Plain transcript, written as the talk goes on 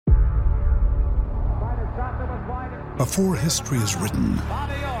Before history is written,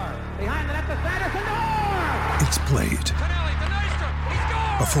 it's played.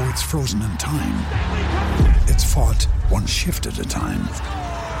 Before it's frozen in time, it's fought one shift at a time.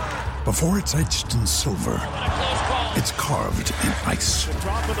 Before it's etched in silver, it's carved in ice.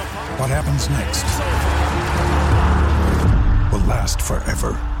 What happens next will last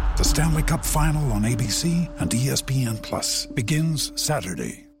forever. The Stanley Cup Final on ABC and ESPN Plus begins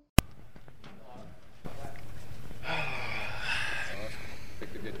Saturday.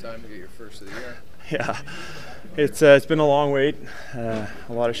 Picked a good time to get your first of the year. Yeah, it's been a long wait, a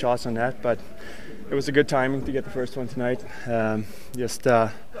lot of shots on net, but it was a good timing to get the first one tonight. Just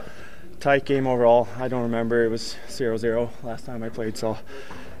tight game overall. I don't remember, it was 0-0 last time I played, so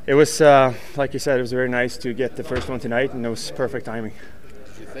it was, like you said, it was very nice to get the first one tonight, and it was perfect timing.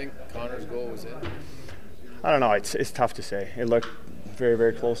 Did you think Connor's goal was in? I don't know, it's tough to say. It looked very,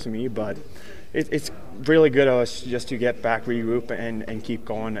 very close to me, but it's really good of us just to get back, regroup, and keep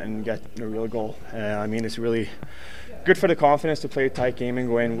going and get a real goal. I mean, it's really good for the confidence to play a tight game and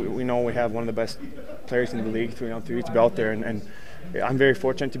go in. We know we have one of the best players in the league, 3-on-3, to be out there, and I'm very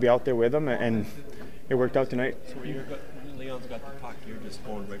fortunate to be out there with them, and it worked out tonight. So when Leon's got the puck, you're just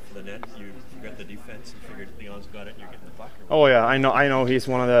going right for the net. You got the defense and figured Leon's got it and you're getting the puck? Oh yeah, I know he's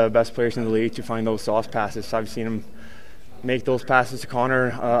one of the best players in the league to find those soft passes. I've seen him make those passes to Connor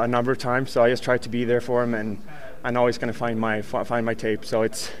a number of times, so I just tried to be there for him, and I know he's going to find my tape. So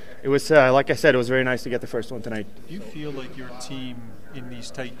it was like I said, it was very nice to get the first one tonight. Do you feel like your team in these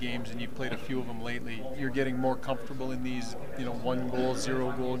tight games, and you've played a few of them lately, you're getting more comfortable in these 1-goal,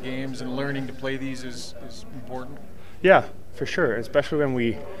 0-goal games, and learning to play these is important? Yeah, for sure, especially when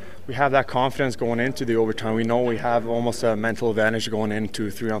we have that confidence going into the overtime. We know we have almost a mental advantage going into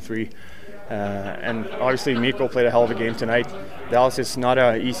 3-on-3. And obviously Mikko played a hell of a game tonight. Dallas is not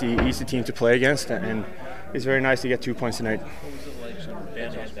an easy team to play against, and it's very nice to get 2 points tonight. What was it like when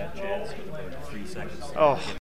Ben had that chance with about 3 seconds? Oh,